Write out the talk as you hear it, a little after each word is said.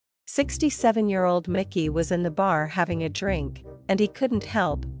67-year-old Mickey was in the bar having a drink, and he couldn't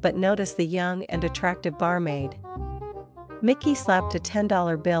help but notice the young and attractive barmaid. Mickey slapped a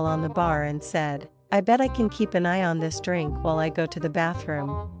 $10 bill on the bar and said, "I bet I can keep an eye on this drink while I go to the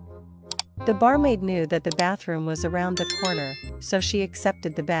bathroom." The barmaid knew that the bathroom was around the corner, so she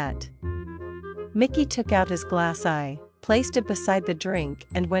accepted the bet. Mickey took out his glass eye, placed it beside the drink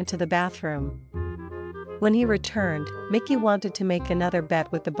and went to the bathroom. When he returned, Mickey wanted to make another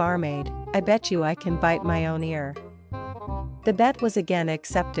bet with the barmaid. "I bet you I can bite my own ear." The bet was again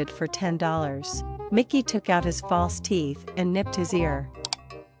accepted for $10. Mickey took out his false teeth and nipped his ear.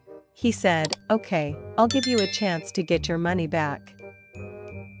 He said, "Okay, I'll give you a chance to get your money back.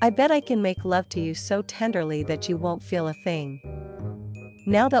 I bet I can make love to you so tenderly that you won't feel a thing."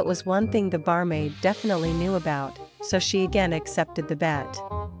 Now that was one thing the barmaid definitely knew about, so she again accepted the bet.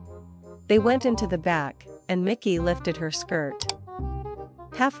 They went into the back, and Mickey lifted her skirt.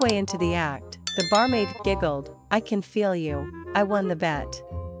 Halfway into the act, the barmaid giggled, "I can feel you, I won the bet."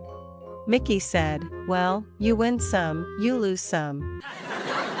 Mickey said, "Well, you win some, you lose some."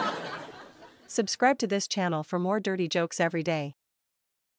 Subscribe to this channel for more dirty jokes every day.